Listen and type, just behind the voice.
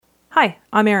Hi,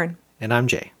 I'm Erin, And I'm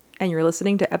Jay. and you're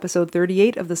listening to episode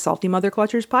 38 of the Salty Mother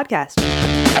Clutchers podcast.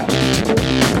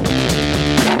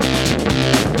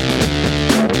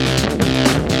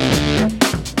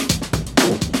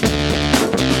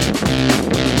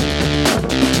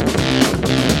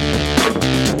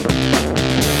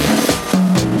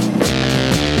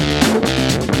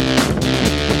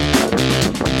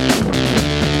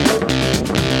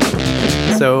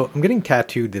 So I'm getting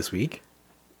tattooed this week.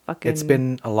 Fucking, It's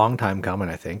been a long time coming,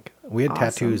 I think. We had Awesome.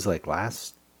 tattoos like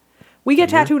last... we get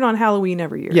tattooed on Halloween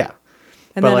every year. Yeah.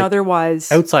 And but, then like,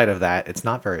 otherwise, Outside of that, it's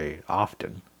not very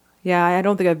often. yeah, I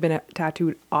don't think I've been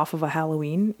tattooed off of a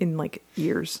Halloween in like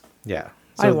years. Yeah.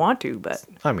 I want to, but...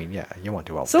 I mean, yeah, you want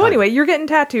to all the So time. anyway, you're getting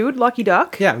tattooed, lucky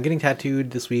duck. Yeah, I'm getting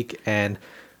tattooed this week, and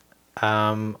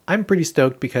I'm pretty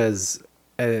stoked because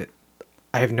I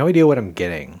have no idea what I'm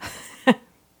getting.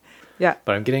 Yeah.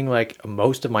 But I'm getting like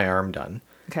most of my arm done.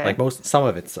 Okay. Like some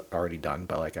of it's already done,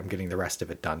 but like I'm getting the rest of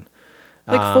it done.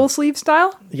 Like full sleeve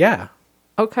style? Yeah.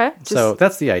 Okay. So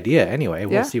that's the idea anyway.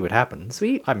 We'll Yeah. see what happens.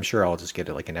 Sweet. I'm sure I'll just get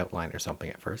it like an outline or something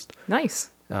at first.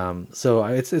 Nice. So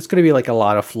it's going to be like a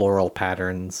lot of floral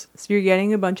patterns. So you're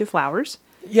getting a bunch of flowers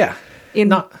Yeah.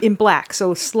 in black,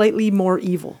 so slightly more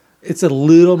evil. It's a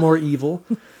little more evil.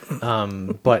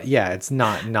 But yeah, it's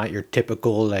not your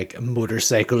typical like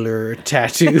motorcycler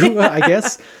tattoo, I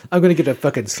guess. I'm going to get a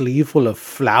fucking sleeve full of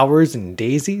flowers and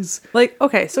daisies. Like,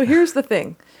 okay, so here's the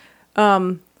thing.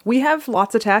 We have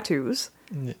lots of tattoos.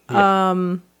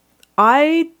 Yeah.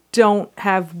 I don't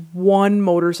have one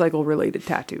motorcycle related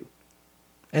tattoo.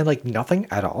 And like nothing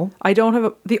at all. I don't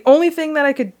have the only thing that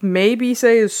I could maybe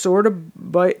say is sort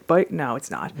of bike. No, it's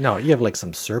not. No, you have like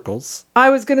some circles. I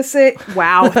was going to say,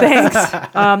 wow, thanks.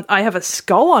 I have a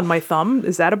skull on my thumb.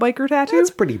 Is that a biker tattoo?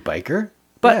 That's pretty biker.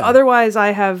 But Yeah. otherwise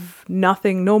I have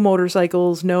nothing, no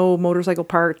motorcycles, no motorcycle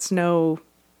parts, I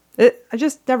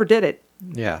just never did it.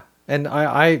 Yeah. And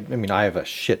I mean, I have a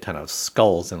shit ton of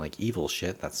skulls and like evil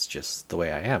shit. That's just the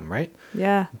way I am, right?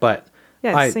 Yeah. But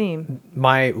Yeah, same.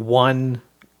 My one,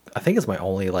 I think it's my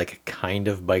only like kind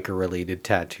of biker related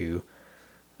tattoo.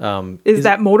 Is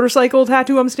that motorcycle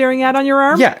tattoo I'm staring at on your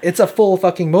arm? Yeah, it's a full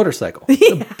fucking motorcycle.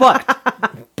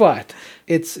 But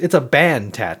it's a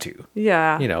band tattoo.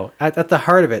 Yeah. You know, at the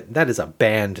heart of it, that is a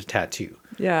band tattoo.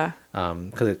 Yeah.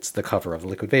 Because it's the cover of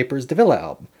Liquid Vapor's Davila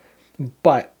album.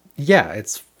 But yeah,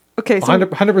 it's Okay, so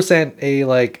 100% a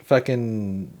like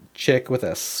fucking chick with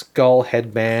a skull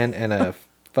headband and a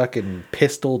fucking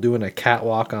pistol doing a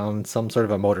catwalk on some sort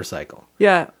of a motorcycle.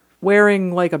 yeah,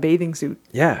 wearing like a bathing suit.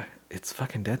 Yeah, it's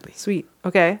fucking deadly. Sweet.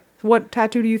 Okay. What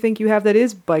tattoo do you think you have that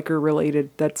is biker related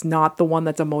that's not the one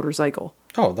that's a motorcycle?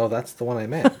 Oh, no, that's the one I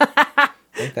meant. I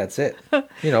think that's it.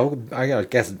 You know, I gotta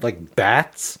guess like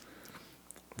bats,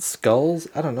 skulls.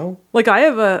 I don't know. Like I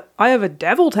have a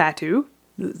devil tattoo.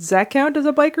 Does that count as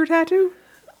a biker tattoo?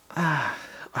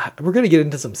 We're gonna get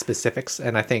into some specifics,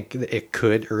 and I think it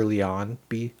could early on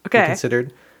be Okay.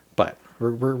 considered, but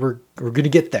we're gonna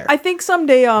get there. I think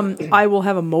someday I will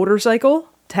have a motorcycle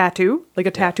tattoo, like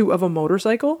a tattoo of a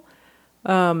motorcycle.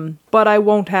 But I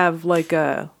won't have like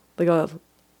a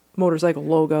motorcycle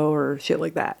logo or shit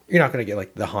like that. You're not gonna get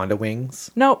like the Honda wings.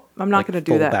 No, I'm not Like going to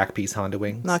do full that. back piece Honda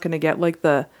wings. Not going to get like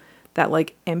that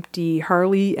like empty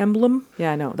Harley emblem.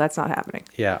 Yeah, no, that's not happening.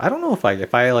 Yeah, I don't know if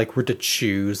I like were to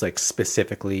choose like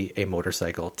specifically a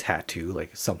motorcycle tattoo,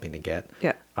 like something to get.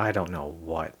 Yeah. I don't know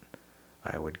what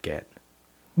I would get.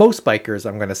 Most bikers,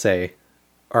 I'm gonna say,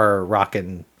 are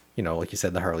rocking, you know, like you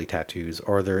said, the Harley tattoos,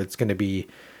 or it's gonna be,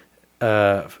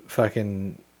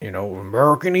 fucking, you know,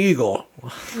 American Eagle.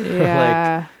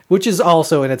 Yeah. Which is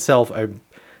also in itself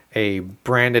a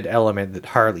branded element that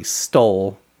Harley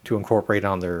stole to incorporate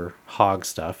on their hog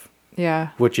stuff, Yeah.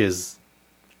 which is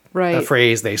Right. a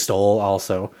phrase they stole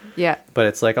also. Yeah. But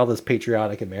it's like all this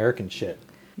patriotic American shit.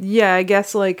 Yeah, I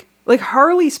guess like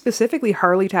Harley, specifically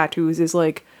Harley tattoos is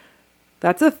like,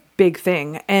 that's a big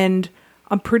thing. And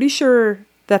I'm pretty sure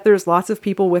that there's lots of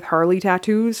people with Harley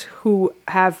tattoos who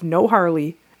have no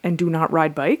Harley and do not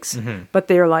ride bikes, but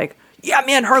they're like, yeah,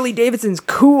 man, Harley Davidson's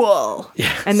cool.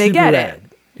 Yeah, And they super get rad. it.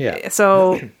 Yeah.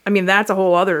 So, I mean, that's a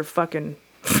whole other fucking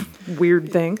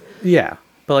weird thing. Yeah.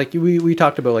 But like we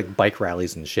talked about like bike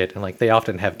rallies and shit, and like they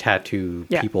often have tattoo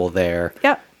Yeah. people there.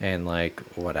 Yep. And like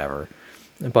whatever.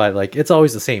 But like it's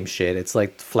always the same shit. It's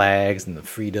like flags and the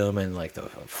freedom and like the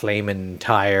flaming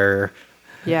tire.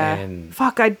 Yeah. And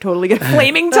Fuck, I'd totally get a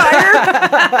flaming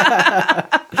tire.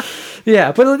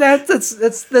 yeah, but that's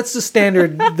the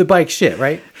standard the bike shit,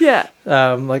 right? Yeah.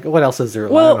 Like what else is there?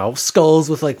 I Well- don't know, skulls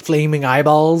with like flaming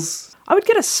eyeballs. I would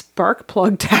get a spark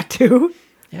plug tattoo.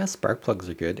 Yeah, spark plugs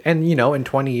are good. And you know, in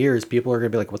 20 years people are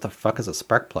going to be like, what the fuck is a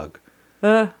spark plug?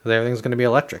 Everything's going to be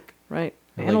electric. Right.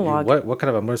 Like, Analog. what kind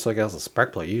of a motorcycle has a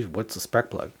spark plug? What's a spark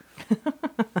plug?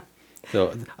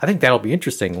 So I think that'll be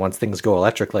interesting once things go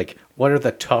electric. Like, what are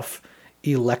the tough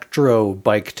electro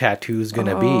bike tattoos going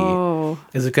to Oh.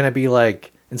 be? Is it going to be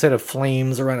like, instead of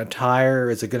flames around a tire,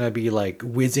 is it going to be like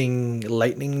whizzing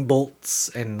lightning bolts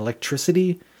and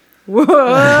electricity?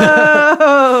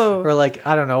 Whoa! Or like,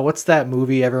 I don't know, what's that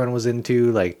movie everyone was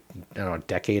into like, I don't know, a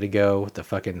decade ago with the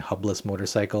fucking hubless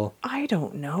motorcycle? I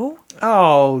don't know.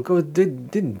 Oh,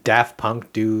 didn't Daft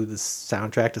Punk do the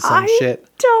soundtrack to some shit?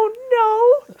 Don't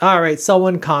know. All right,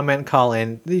 someone call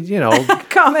in, you know,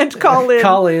 Comment, call in.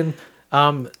 call in.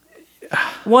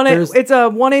 There's- It's a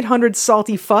 1-800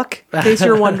 salty fuck, in case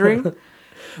you're wondering.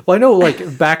 Well, I know,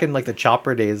 like, back in like the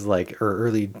Chopper days, like, or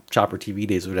early Chopper TV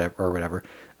days, or whatever,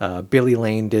 Billy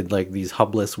Lane did like these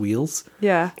hubless wheels.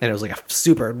 Yeah. And it was like a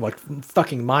super, like,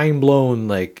 fucking mind blown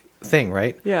like thing,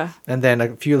 right? Yeah. And then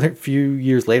a few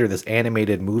years later, this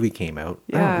animated movie came out.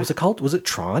 I don't know, Yeah. was it called? Was it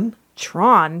Tron?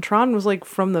 Tron was like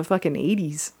from the fucking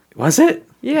 80s. Was it?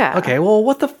 Yeah. Okay. Well,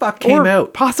 what the fuck came Or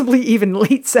out? possibly even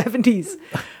late 70s.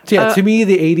 Yeah. To me,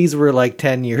 the 80s were like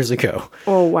 10 years ago.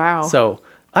 Oh, wow. So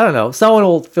I don't know. Someone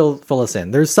will fill us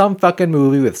in. There's some fucking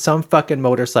movie with some fucking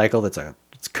motorcycle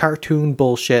it's cartoon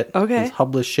bullshit. Okay. It's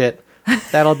hubless shit.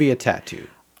 That'll be a tattoo.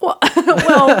 well,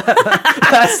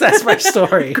 That's my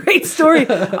story. great story.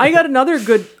 I got another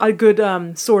good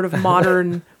sort of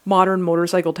modern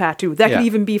motorcycle tattoo. That Yeah. could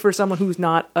even be for someone who's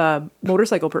not a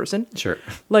motorcycle person. Sure.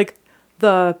 Like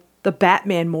the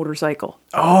Batman motorcycle.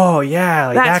 Oh yeah,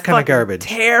 like That's that kind of fucking garbage.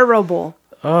 Terrible.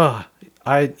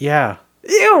 Yeah.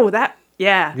 Ew,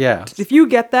 yeah. Yeah. If you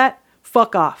get that,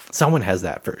 fuck off. Someone has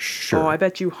that for sure. Oh, I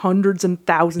bet you hundreds and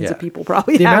thousands Yeah. of people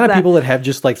probably The have amount that. of people that have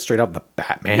just like straight up the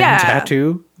Batman Yeah.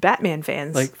 tattoo. Batman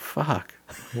fans. Like, fuck.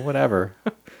 Whatever.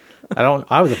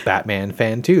 I was a Batman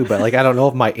fan too, but like I don't know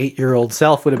if my 8-year-old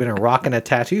self would have been rocking a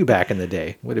tattoo back in the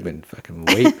day. Would have been fucking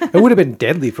it would have been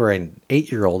deadly for an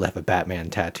 8-year-old to have a Batman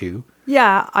tattoo.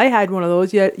 yeah, I had one of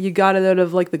those. You got it out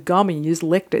of like the gum and you just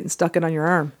licked it and stuck it on your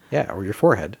arm. Yeah, or your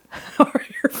forehead. Or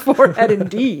your forehead,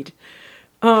 indeed.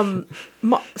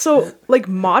 So like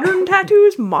modern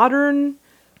tattoos, modern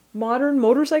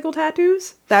motorcycle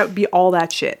tattoos, that would be all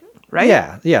that shit,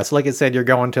 right? Yeah. So like I said, you're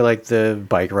going to like the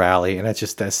bike rally and it's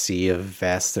just a sea of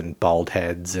vests and bald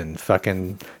heads and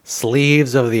fucking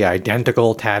sleeves of the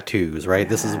identical tattoos, right?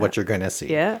 This is what you're gonna see.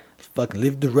 Yeah. Fucking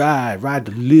live to ride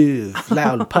to live,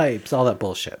 loud pipes, all that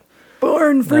bullshit.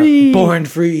 Born free. Born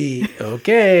free.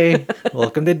 Okay.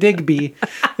 Welcome to Digby.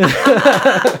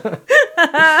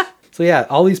 So yeah,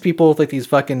 all these people with like these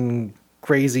fucking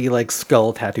crazy like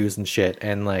skull tattoos and shit.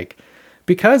 And like,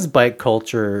 because bike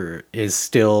culture is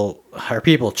still, or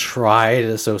people try to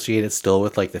associate it still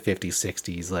with like the 50s,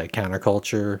 60s, like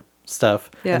counterculture stuff.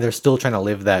 Yeah. And they're still trying to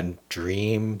live that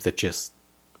dream that just,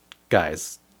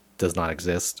 guys, does not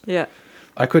exist. Yeah.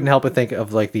 I couldn't help but think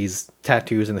of like these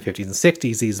tattoos in the 50s and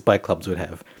 60s these bike clubs would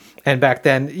have. And back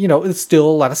then, you know, it's still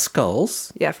a lot of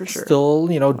skulls. Yeah, for sure. Still,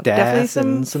 you know, Definitely death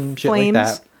and some shit flames. like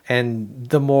that. And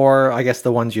the more, I guess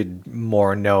the ones you'd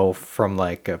more know from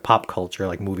like pop culture,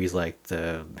 like movies like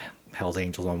the Hell's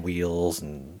Angels on Wheels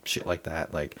and shit like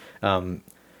that. Like,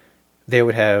 they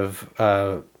would have,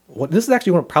 this is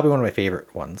actually probably one of my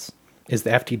favorite ones, is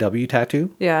the FTW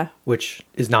tattoo. Yeah. Which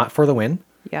is not for the win.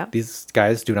 Yeah. These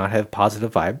guys do not have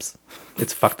positive vibes.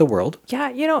 It's fuck the world.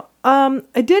 Yeah,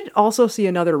 I did also see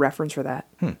another reference for that.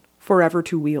 Forever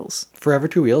Two Wheels. Forever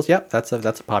Two Wheels. Yep, that's a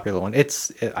popular one.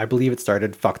 I believe it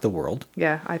started fuck the world.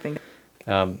 Yeah, I think.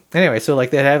 Anyway, so like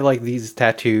they have like these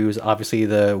tattoos. Obviously,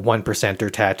 the 1%er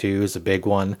tattoo is a big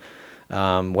one.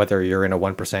 Whether you're in a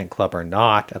 1% club or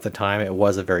not, at the time it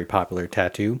was a very popular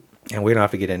tattoo, and we don't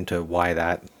have to get into why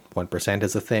that 1%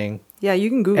 is a thing. Yeah, you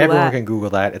can Google Everyone that. can Google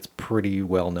that. It's pretty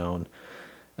well known.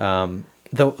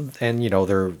 Though, and you know,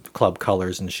 their club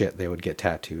colors and shit, they would get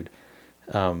tattooed.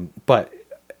 But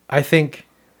I think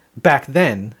back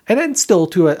then, and then still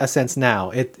to a sense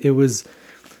now, it's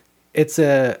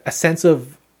a sense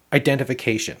of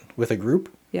identification with a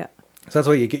group. Yeah. So that's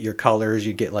why you get your colors,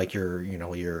 you get like your, you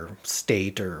know, your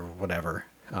state or whatever.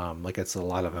 Like it's a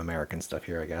lot of American stuff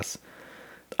here, I guess.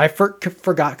 I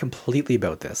forgot completely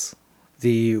about this.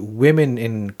 The women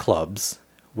in clubs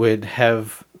would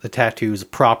have the tattoos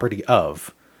property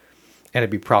of, and it'd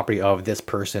be property of this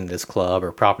person, this club,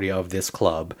 or property of this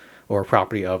club, or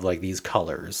property of like these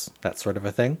colors, that sort of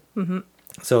a thing. Mm-hmm.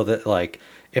 So that like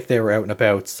if they were out and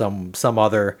about, some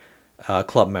other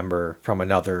club member from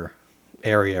another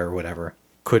area or whatever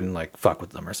couldn't like fuck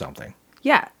with them or something.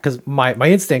 Yeah. Because my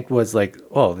instinct was like,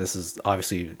 oh, this is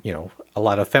obviously, a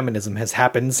lot of feminism has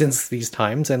happened since these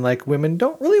times, and like women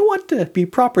don't really want to be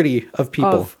property of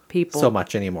people so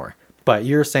much anymore. But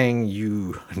you're saying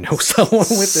you know someone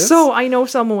with this? So I know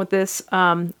someone with this,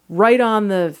 right on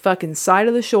the fucking side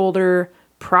of the shoulder,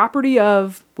 property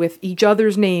of, with each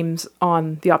other's names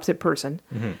on the opposite person,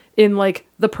 in like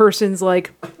the person's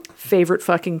like favorite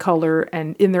fucking color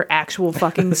and in their actual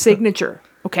fucking signature.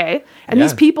 Okay. And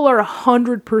these people are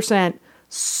 100%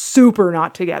 super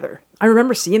not together. I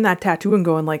remember seeing that tattoo and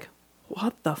going like,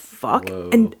 what the fuck? Whoa.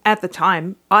 And at the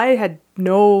time, I had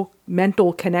no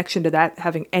mental connection to that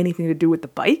having anything to do with the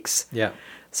bikes. Yeah.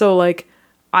 So like,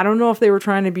 I don't know if they were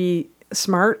trying to be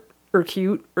smart or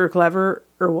cute or clever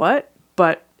or what,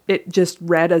 but it just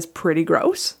read as pretty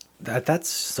gross. That's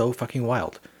so fucking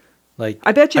wild. Like,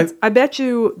 I bet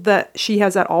you that she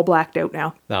has that all blacked out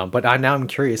now. No, but now I'm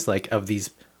curious, like, of these,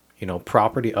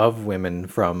 property of women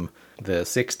from the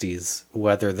 60s,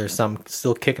 whether there's some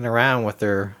still kicking around with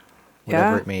their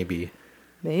whatever it may be.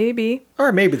 Maybe.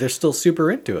 Or maybe they're still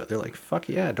super into it. They're like, fuck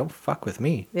yeah, don't fuck with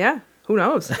me. Yeah, who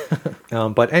knows?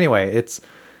 But anyway,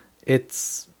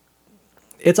 it's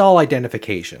all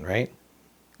identification, right?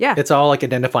 Yeah. It's all like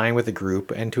identifying with a group,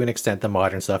 and to an extent the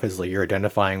modern stuff is like you're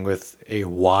identifying with a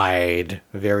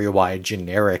very wide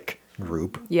generic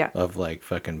group of like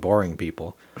fucking boring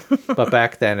people. But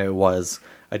back then it was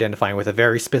identifying with a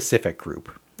very specific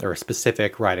group or a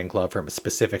specific riding club from a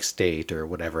specific state or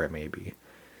whatever it may be.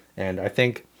 And I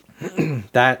think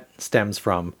that stems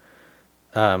from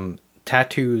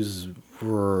tattoos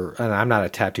were, and I'm not a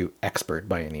tattoo expert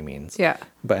by any means. Yeah.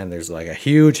 And there's like a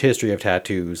huge history of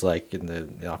tattoos, like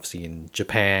obviously in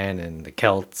Japan and the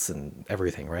Celts and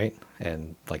everything, right?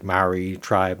 And like Maori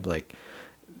tribe, like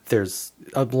there's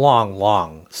a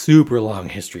long, super long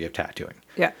history of tattooing.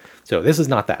 Yeah. So this is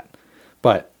not that.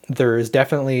 But there is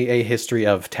definitely a history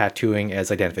of tattooing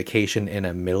as identification in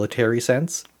a military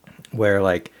sense, where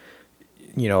like,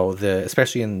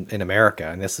 especially in America,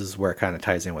 and this is where it kind of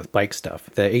ties in with bike stuff,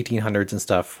 the 1800s and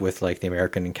stuff with like the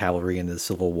American cavalry and the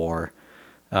Civil War,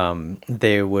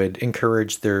 they would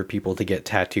encourage their people to get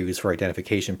tattoos for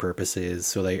identification purposes,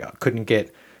 so they couldn't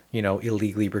get,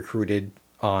 illegally recruited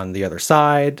on the other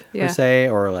side, per se,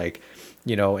 or like,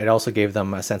 it also gave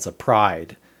them a sense of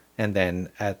pride. And then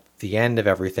at the end of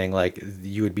everything, like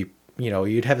you would be,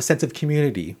 you'd have a sense of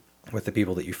community with the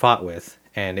people that you fought with.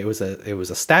 And it was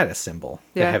a status symbol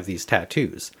to have these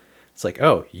tattoos. It's like,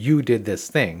 oh, you did this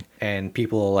thing, and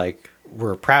people like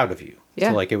were proud of you. Yeah.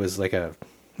 So like it was like a,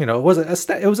 it was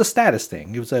a status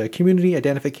thing. It was a community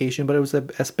identification, but it was a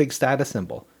big status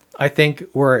symbol. I think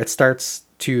where it starts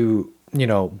to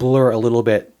blur a little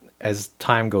bit as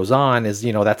time goes on is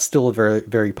that's still a very,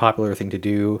 very popular thing to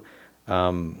do.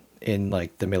 In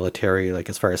like the military, like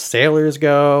as far as sailors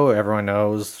go, everyone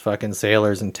knows fucking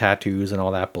sailors and tattoos and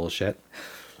all that bullshit.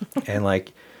 And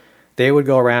like they would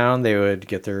go around, they would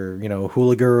get their,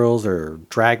 hula girls or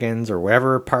dragons or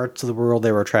whatever parts of the world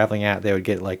they were traveling at, they would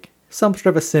get like some sort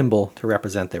of a symbol to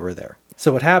represent they were there.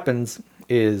 So what happens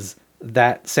is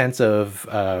that sense of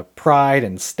pride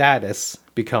and status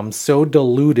becomes so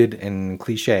diluted and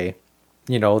cliche.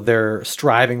 They're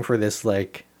striving for this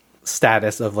like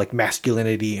status of like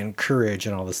masculinity and courage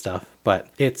and all this stuff, but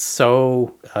it's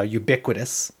so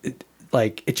ubiquitous, it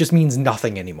just means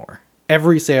nothing anymore.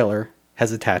 Every sailor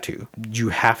has a tattoo. You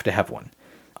have to have one.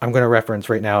 I'm going to reference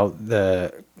right now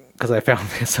because I found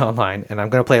this online, and I'm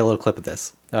going to play a little clip of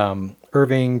this.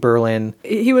 Irving Berlin.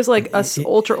 He was like a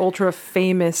ultra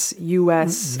famous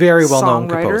U.S. very well known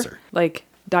composer. Like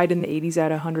died in the 80s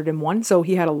at 101, so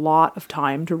he had a lot of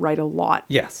time to write a lot.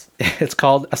 Yes. It's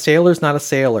called A Sailor's Not a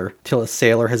Sailor Till a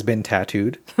Sailor Has Been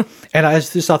Tattooed. And I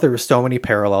just thought there were so many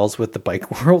parallels with the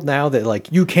bike world now that like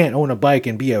you can't own a bike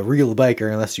and be a real biker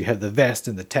unless you have the vest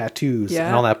and the tattoos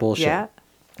and all that bullshit. Yeah.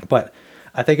 But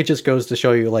I think it just goes to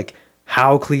show you like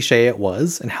how cliche it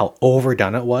was and how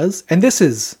overdone it was. And this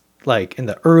is like in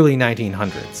the early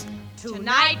 1900s.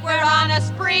 Tonight we're on a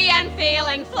spree and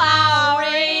feeling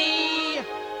flowery.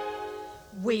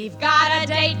 We've got a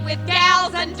date with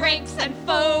gals and drinks and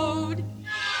food.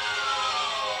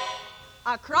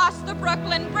 Across the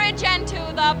Brooklyn Bridge and to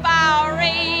the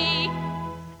Bowery.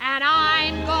 And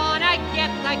I'm gonna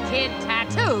get the kid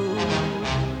tattooed.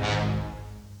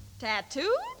 Tattooed?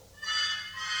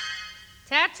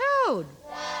 Tattooed.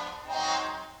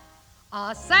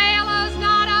 A sailor's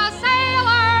not a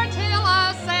sailor till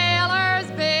a sailor's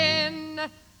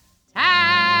been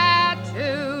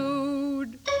tattooed.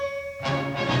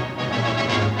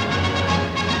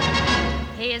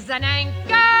 Here's an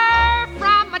anchor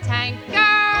from a tanker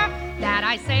that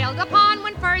I sailed upon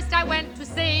when first I went to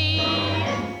sea.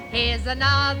 Here's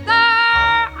another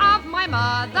of my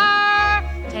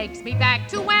mother, takes me back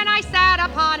to when I sat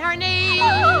upon her knee.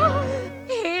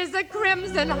 Here's a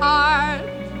crimson heart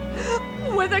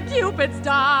with a cupid's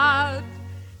dart.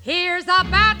 Here's a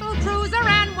battle cruiser,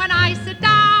 and when I sit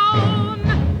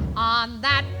down on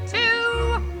that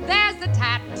too, there's the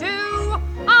tattoo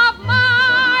of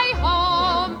my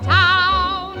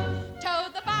hometown.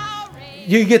 To the Bowery.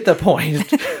 You get the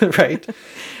point, right?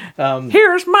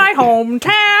 Here's my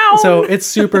hometown. So it's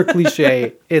super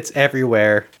cliche. It's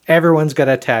everywhere. Everyone's got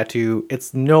a tattoo.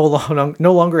 It's no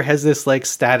longer has this like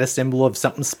status symbol of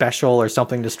something special or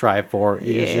something to strive for.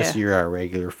 It's just you're a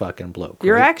regular fucking bloke.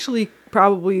 You're right? actually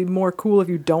probably more cool if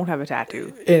you don't have a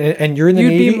tattoo. And you're in the You'd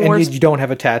be Navy more and you don't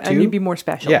have a tattoo. And you'd be more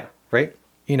special. Yeah, right?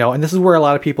 You know, and this is where a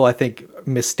lot of people, I think,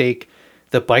 mistake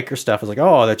the biker stuff as like,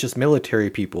 oh, that's just military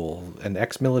people and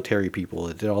ex-military people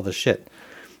that did all this shit.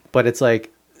 But it's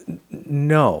like,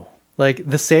 no. Like,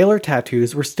 the sailor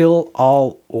tattoos were still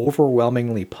all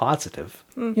overwhelmingly positive.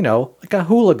 You know, like a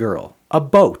hula girl, a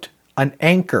boat, an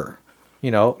anchor.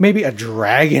 You know, maybe a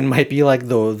dragon might be like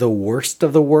the worst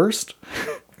of the worst.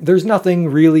 There's nothing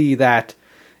really that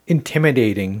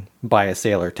intimidating by a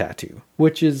sailor tattoo,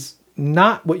 which is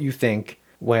not what you think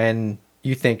when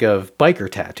you think of biker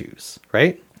tattoos,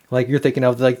 right? Like, you're thinking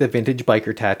of like the vintage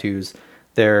biker tattoos.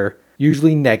 They're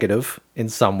usually negative in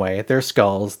some way. They're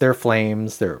skulls, they're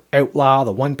flames, they're outlaw,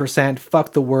 the 1%,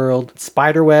 fuck the world,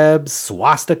 spider webs,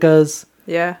 swastikas,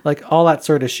 Yeah. like all that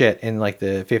sort of shit in like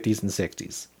the 50s and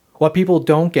 60s. What people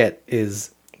don't get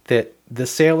is that the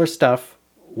sailor stuff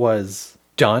was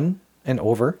done and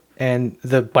over, and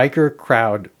the biker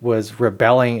crowd was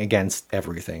rebelling against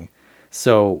everything.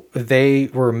 So they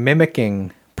were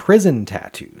mimicking prison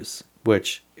tattoos,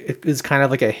 which is kind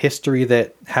of like a history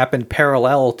that happened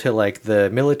parallel to like the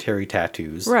military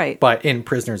tattoos. Right. But in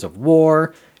prisoners of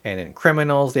war and in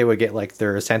criminals, they would get like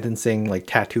their sentencing like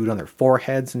tattooed on their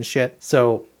foreheads and shit.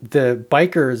 So the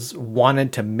bikers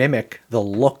wanted to mimic the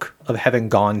look of having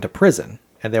gone to prison,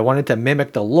 and they wanted to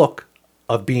mimic the look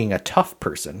of being a tough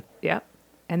person. Yeah.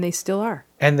 And they still are.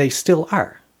 And they still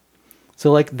are.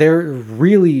 So like they're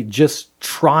really just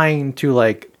trying to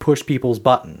like push people's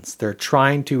buttons. They're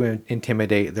trying to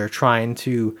intimidate. They're trying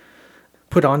to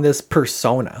put on this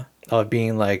persona of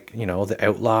being like, you know, the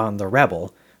outlaw and the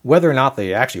rebel, whether or not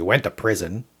they actually went to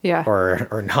prison. Yeah.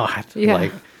 Or not. Yeah.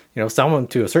 Like, you know, someone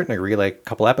to a certain degree, like a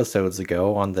couple episodes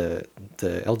ago on the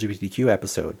LGBTQ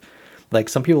episode, like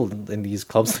some people in these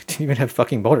clubs didn't even have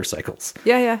fucking motorcycles.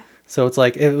 Yeah, yeah. So it's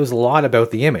like, it was a lot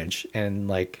about the image. And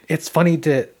like, it's funny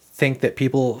to think that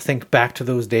people think back to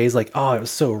those days like, oh, it was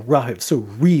so rough, it was so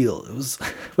real. It was,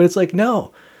 but it's like,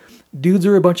 no, dudes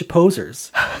are a bunch of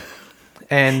posers.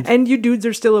 And you dudes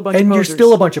are still a bunch of posers. And you're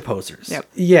still a bunch of posers. Yep.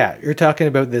 Yeah, you're talking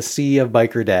about the sea of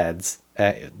biker dads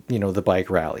at, you know, the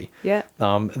bike rally. Yeah.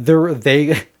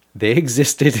 They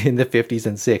existed in the 50s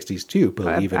and 60s too,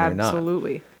 believe it or not.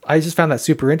 Absolutely. I just found that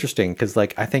super interesting because,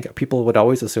 like, I think people would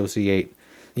always associate,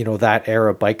 you know, that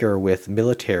era biker with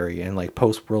military and like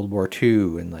post World War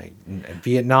II and like and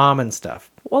Vietnam and stuff.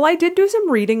 Well, I did do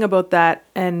some reading about that,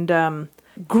 and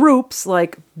groups,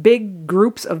 like big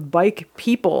groups of bike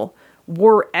people,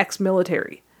 were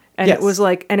ex-military, and Yes. it was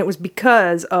like, and it was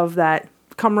because of that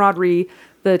camaraderie,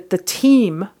 the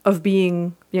team of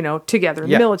being, you know, together in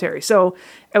Yeah. the military. So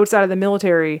outside of the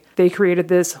military, they created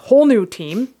this whole new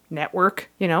team network,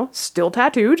 you know, still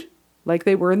tattooed like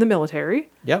they were in the military.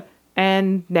 Yep.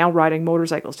 And now riding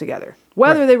motorcycles together.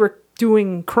 Whether Right. they were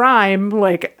doing crime,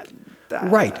 like...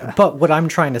 Right. But what I'm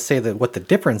trying to say, that what the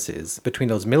difference is between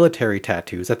those military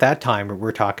tattoos at that time,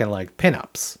 we're talking like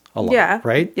pinups a lot, Yeah.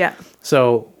 right? Yeah.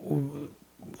 So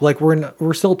like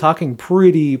we're still talking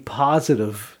pretty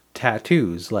positive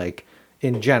tattoos, like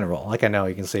in general. Like, I know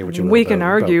you can say what you want We can about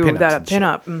argue pinups that a and shit.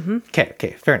 pinup... Mm-hmm.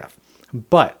 Okay, fair enough.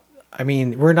 But I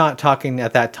mean, we're not talking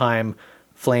at that time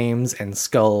flames and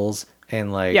skulls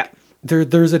and like Yeah.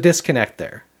 there's a disconnect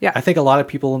there. Yeah. I think a lot of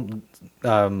people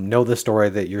know the story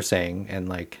that you're saying, and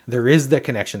like there is the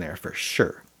connection there for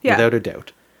sure, Yeah. without a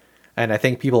doubt. And I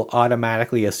think people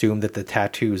automatically assume that the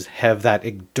tattoos have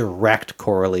that direct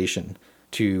correlation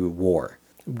to war,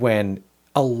 when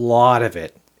a lot of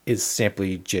it is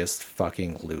simply just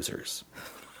fucking losers.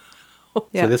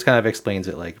 Yeah. So this kind of explains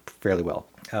it like fairly well.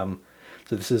 So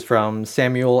this is from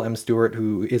Samuel M. Stewart,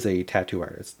 who is a tattoo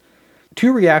artist.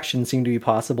 2 reactions seem to be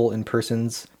possible in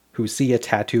persons who see a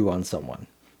tattoo on someone.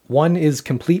 One is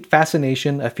complete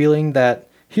fascination, a feeling that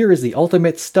here is the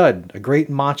ultimate stud, a great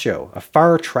macho, a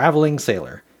far-traveling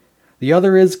sailor. The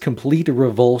other is complete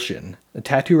revulsion. The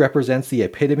tattoo represents the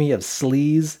epitome of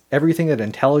sleaze, everything that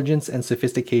intelligence and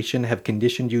sophistication have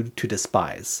conditioned you to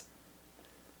despise.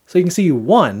 So you can see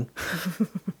one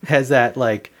has that,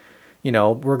 like, you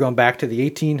know, we're going back to the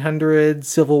 1800s,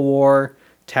 Civil War,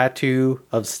 tattoo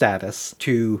of status,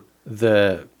 to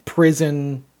the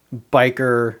prison,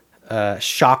 biker,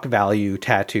 shock value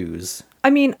tattoos.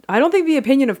 I mean, I don't think the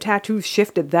opinion of tattoos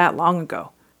shifted that long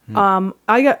ago.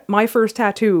 I got my first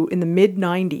tattoo in the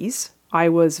mid-90s. I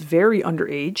was very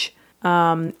underage.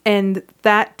 And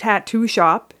that tattoo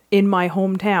shop in my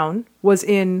hometown was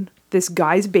in this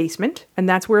guy's basement. And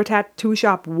that's where a tattoo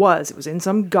shop was. It was in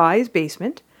some guy's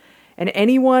basement. And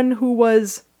anyone who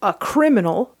was a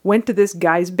criminal went to this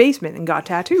guy's basement and got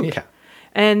tattooed. Yeah.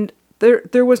 And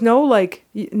there was no, like,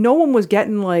 no one was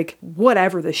getting, like,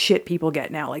 whatever the shit people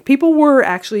get now. Like, people were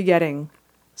actually getting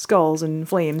skulls and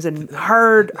flames and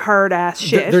hard ass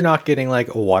shit. They're not getting,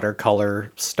 like,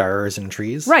 watercolor stars and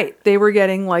trees. Right. They were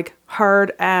getting, like,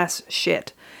 hard ass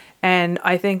shit. And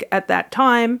I think at that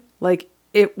time, like,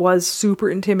 it was super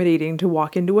intimidating to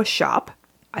walk into a shop.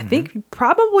 I think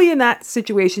probably in that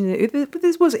situation,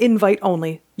 this was invite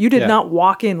only. You did not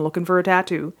walk in looking for a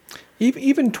tattoo.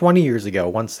 Even 20 years ago,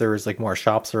 once there was, like, more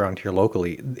shops around here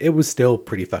locally, it was still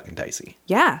pretty fucking dicey.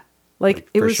 Yeah. Like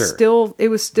it for was sure. it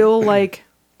was still like,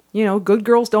 you know, good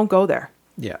girls don't go there.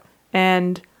 Yeah.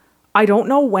 And I don't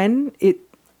know when it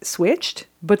switched,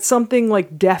 but something,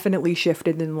 like, definitely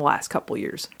shifted in the last couple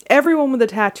years. Everyone with a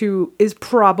tattoo is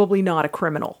probably not a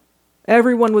criminal.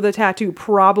 Everyone with a tattoo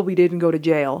probably didn't go to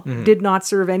jail, did not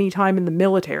serve any time in the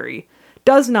military,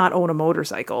 does not own a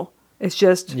motorcycle. It's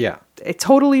just, it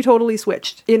totally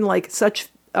switched in, like, such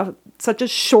a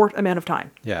short amount of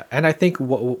time. Yeah. And I think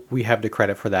what we have to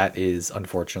credit for that is,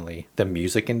 unfortunately, the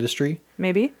music industry.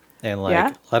 Maybe. And,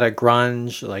 like, a lot of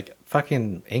grunge, like,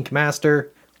 fucking Ink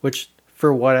Master, which,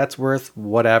 for what that's worth,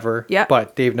 whatever. Yeah.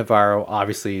 But Dave Navarro,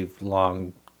 obviously,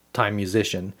 long-time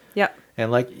musician. Yep. And,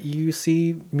 like, you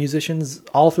see musicians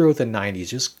all throughout the 90s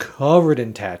just covered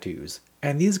in tattoos.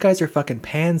 And these guys are fucking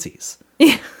pansies.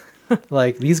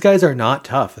 Like, these guys are not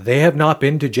tough. They have not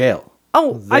been to jail.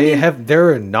 Oh,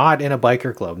 They're not in a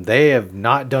biker club. They have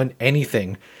not done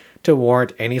anything to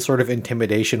warrant any sort of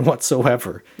intimidation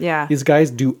whatsoever. Yeah. These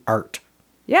guys do art.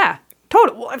 Yeah.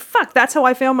 Totally. Well, fuck, that's how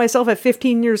I found myself at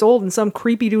 15 years old in some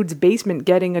creepy dude's basement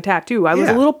getting a tattoo. I was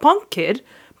a little punk kid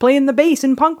playing the bass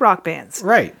in punk rock bands.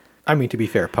 Right. I mean, to be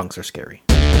fair, punks are scary.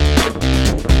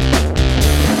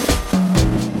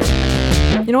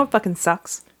 You know what fucking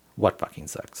sucks? What fucking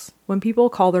sucks? When people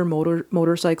call their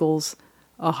motorcycles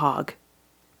a hog.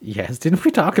 Yes, didn't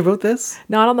we talk about this?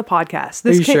 Not on the podcast.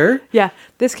 Are you sure? Yeah.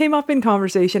 This came up in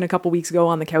conversation a couple weeks ago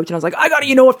on the couch, and I was like,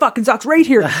 you know what fucking sucks right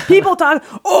here. People talk,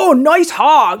 oh, nice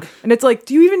hog. And it's like,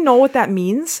 do you even know what that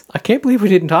means? I can't believe we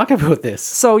didn't talk about this.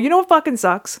 So, you know what fucking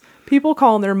sucks? People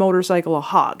calling their motorcycle a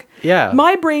hog. Yeah.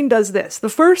 My brain does this. The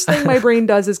first thing my brain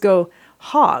does is go,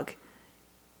 hog.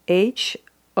 H-O-G.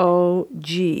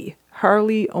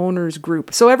 Harley Owners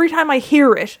Group. So every time I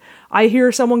hear it, I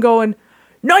hear someone going,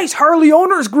 nice Harley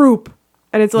Owners Group.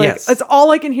 And it's like, it's all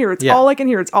I can hear. It's all I can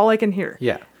hear. It's all I can hear.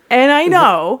 Yeah. And I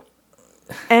know,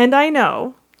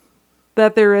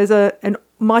 that there is a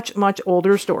much, much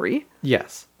older story.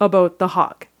 Yes. About the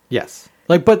hog. Yes.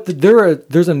 Like, but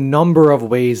there's a number of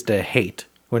ways to hate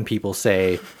when people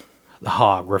say the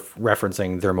hog,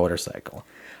 referencing their motorcycle.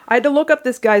 I had to look up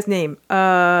this guy's name.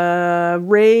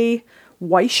 Ray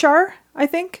Weishar, I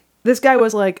think. This guy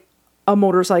was like a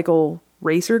motorcycle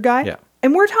racer guy. Yeah.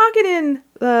 And we're talking in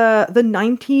the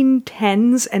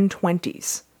 1910s and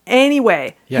 20s.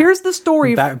 Anyway, here's the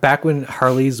story. Back when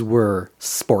Harleys were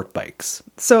sport bikes.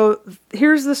 So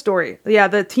here's the story. Yeah,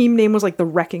 the team name was like the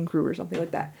Wrecking Crew or something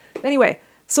like that. Anyway,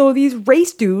 so these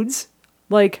race dudes,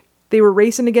 like, they were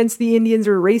racing against the Indians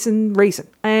or racing.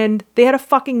 And they had a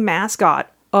fucking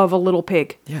mascot of a little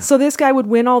pig. Yeah. So this guy would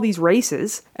win all these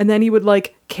races, and then he would,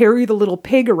 like, carry the little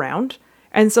pig around.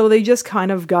 And so they just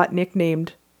kind of got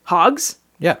nicknamed hogs.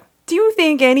 Yeah. Do you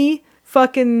think any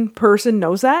fucking person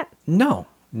knows that? No,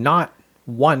 not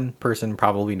one person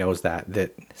probably knows that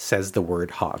says the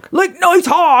word hog. Like, nice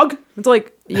hog! It's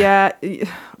like, yeah,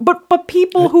 but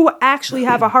people who actually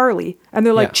have a Harley, and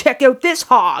they're like, check out this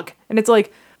hog! And it's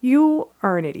like, you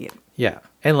are an idiot. Yeah.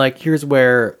 And, like, here's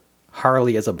where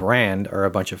Harley as a brand are a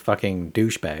bunch of fucking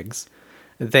douchebags.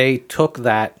 They took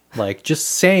that, like, just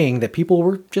saying that people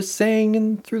were just saying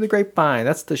and through the grapevine.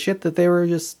 That's the shit that they were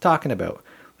just talking about.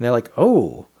 And they're like,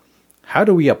 oh, how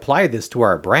do we apply this to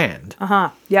our brand?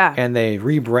 Yeah. And they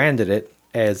rebranded it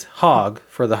as Hog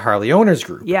for the Harley Owners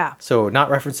Group. Yeah. So not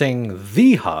referencing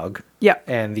the Hog Yeah.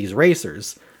 and these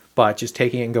racers, but just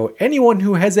taking it and go, anyone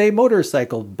who has a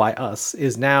motorcycle by us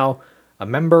is now a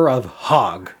member of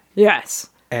Hog. Yes.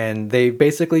 And they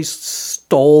basically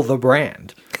stole the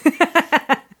brand.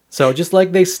 So just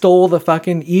like they stole the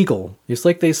fucking eagle, just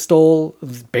like they stole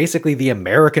basically the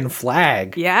American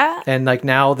flag. Yeah. And like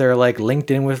now they're like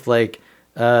linked in with like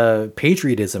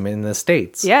patriotism in the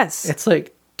States. Yes. It's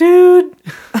like, dude,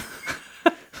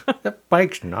 that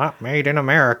bike's not made in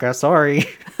America, sorry.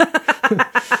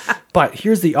 But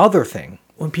here's the other thing.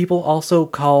 When people also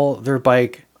call their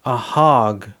bike a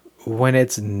Hog when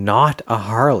it's not a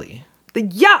Harley.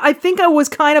 Yeah, I think I was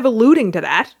kind of alluding to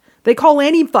that. They call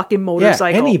any fucking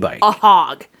motorcycle any bike. a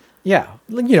Hog. Yeah,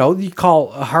 you know, you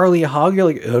call a Harley a Hog, you're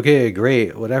like, okay,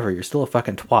 great, whatever, you're still a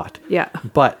fucking twat. Yeah.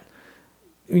 But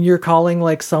when you're calling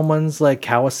like someone's like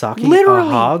Kawasaki Literally,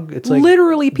 a Hog, it's like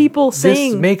literally people this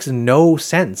saying makes no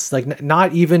sense. Like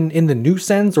not even in the new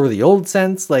sense or the old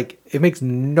sense, like it makes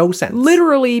no sense.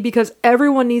 literally because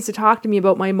everyone needs to talk to me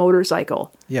about my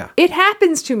motorcycle. Yeah. It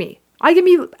happens to me. I can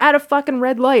be at a fucking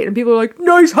red light and people are like,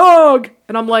 "Nice Hog."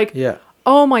 And I'm like, Yeah.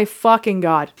 "Oh my fucking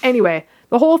god." Anyway,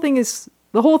 the whole thing is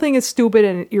stupid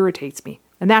and it irritates me.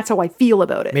 And that's how I feel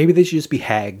about it. Maybe they should just be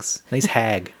hags. Nice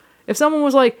hag. If someone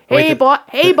was like, Wait,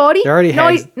 "Hey, buddy, they're already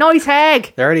hags. nice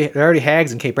hag." They're already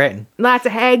hags in Cape Breton. Lots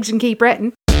of hags in Cape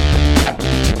Breton.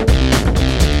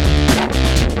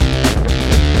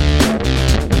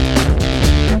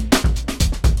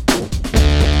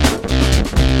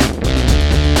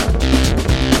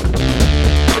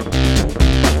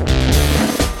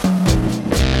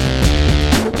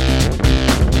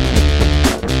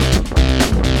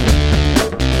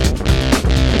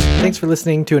 Thanks for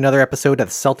listening to another episode of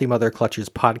the Salty Mother Clutchers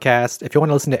podcast. If you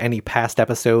want to listen to any past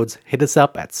episodes, hit us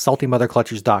up at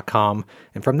saltymotherclutchers.com.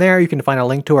 And from there, you can find a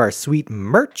link to our sweet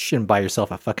merch and buy yourself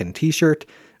a fucking t-shirt.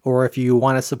 Or if you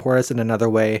want to support us in another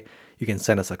way, you can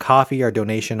send us a coffee or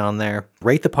donation on there.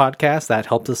 Rate the podcast, that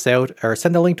helps us out. Or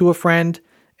send a link to a friend,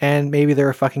 and maybe they're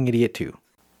a fucking idiot too.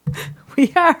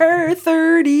 We are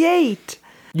 38.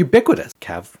 Ubiquitous.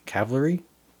 Cavalry?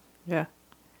 Yeah.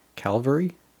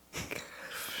 Calvary?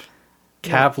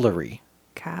 Cavalry.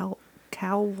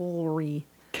 Cavalry.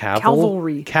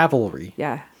 Cavalry. Cavalry.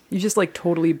 Yeah. You just like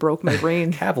totally broke my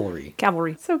brain. Cavalry.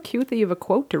 Cavalry. So cute that you have a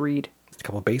quote to read. There's a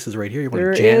couple of bases right here. You want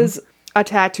There to jam? is a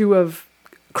tattoo of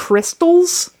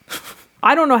crystals.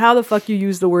 I don't know how the fuck you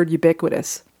use the word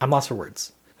ubiquitous. I'm lost for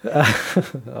words.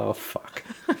 Oh, fuck.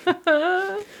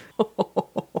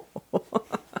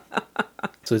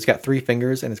 So it's got 3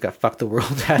 fingers and it's got fuck the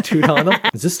world tattooed on them.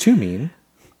 Is this too mean?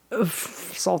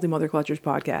 Salty Mother Clutchers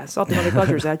podcast.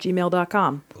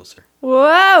 saltymotherclutchers@gmail.com. Closer.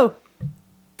 Whoa!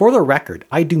 For the record,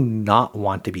 I do not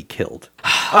want to be killed.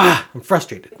 I'm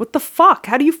frustrated. What the fuck?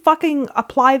 How do you fucking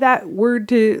apply that word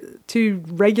to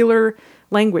regular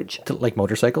language? To, like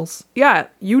motorcycles? Yeah,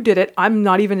 you did it. I'm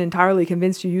not even entirely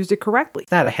convinced you used it correctly.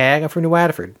 Not a hag. I'm from New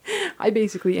Waterford. I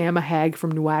basically am a hag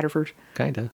from New Waterford. Kinda.